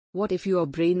What if your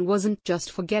brain wasn't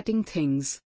just forgetting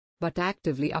things, but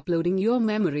actively uploading your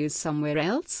memories somewhere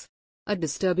else? A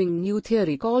disturbing new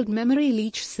theory called Memory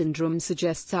Leech Syndrome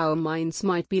suggests our minds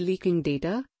might be leaking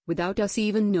data, without us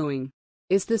even knowing.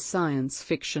 Is this science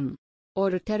fiction, or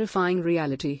a terrifying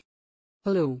reality?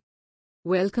 Hello.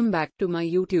 Welcome back to my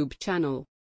YouTube channel.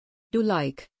 Do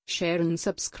like, share and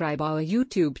subscribe our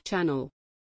YouTube channel.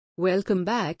 Welcome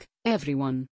back,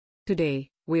 everyone. Today,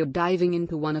 we're diving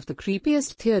into one of the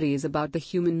creepiest theories about the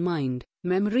human mind,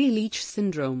 Memory Leech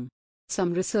Syndrome.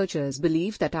 Some researchers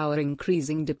believe that our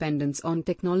increasing dependence on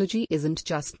technology isn't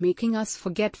just making us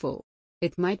forgetful.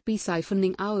 It might be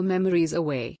siphoning our memories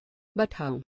away. But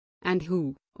how? And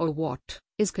who, or what,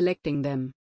 is collecting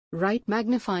them? Right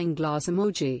magnifying glass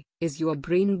emoji, is your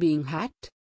brain being hacked?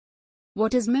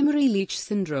 What is Memory Leech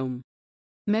Syndrome?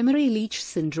 Memory Leech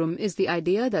Syndrome is the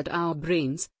idea that our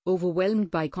brains,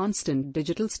 overwhelmed by constant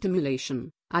digital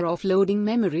stimulation, are offloading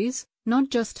memories, not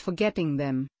just forgetting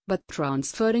them, but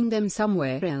transferring them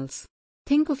somewhere else.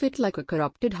 Think of it like a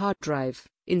corrupted hard drive.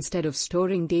 Instead of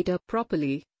storing data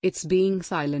properly, it's being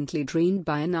silently drained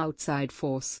by an outside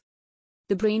force.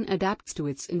 The brain adapts to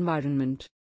its environment.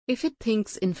 If it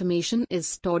thinks information is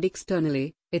stored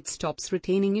externally, it stops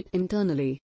retaining it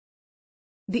internally.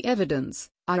 The evidence: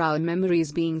 are our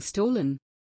memories being stolen?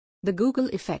 The Google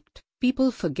effect: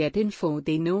 people forget info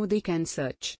they know they can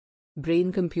search.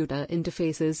 Brain-computer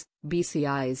interfaces,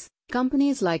 BCIs.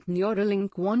 Companies like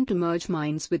Neuralink want to merge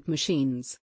minds with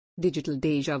machines. Digital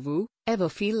déjà vu: ever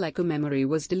feel like a memory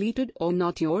was deleted or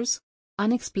not yours?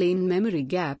 Unexplained memory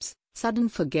gaps, sudden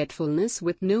forgetfulness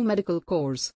with no medical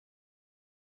cause.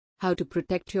 How to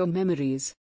protect your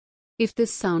memories. If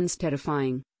this sounds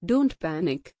terrifying, don't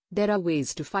panic, there are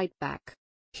ways to fight back.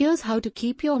 Here's how to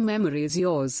keep your memories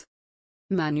yours.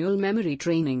 Manual memory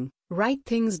training: write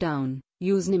things down,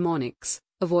 use mnemonics,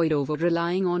 avoid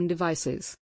over-relying on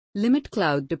devices. Limit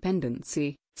cloud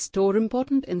dependency, store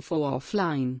important info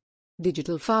offline.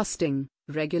 Digital fasting: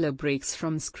 regular breaks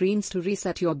from screens to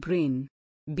reset your brain.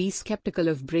 Be skeptical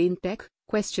of brain tech,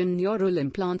 question neural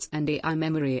implants and AI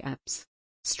memory apps.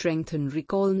 Strengthen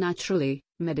recall naturally: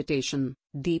 meditation,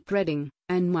 deep reading,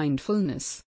 and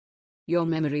mindfulness. Your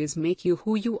memories make you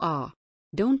who you are.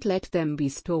 Don't let them be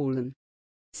stolen.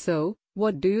 So,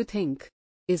 what do you think?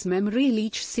 Is Memory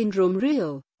Leech Syndrome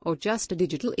real, or just a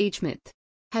digital age myth?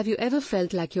 Have you ever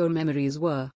felt like your memories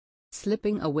were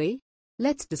slipping away?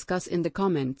 Let's discuss in the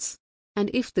comments.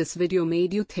 And if this video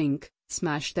made you think,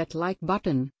 smash that like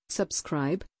button,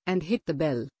 subscribe, and hit the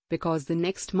bell, because the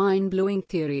next mind-blowing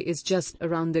theory is just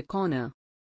around the corner.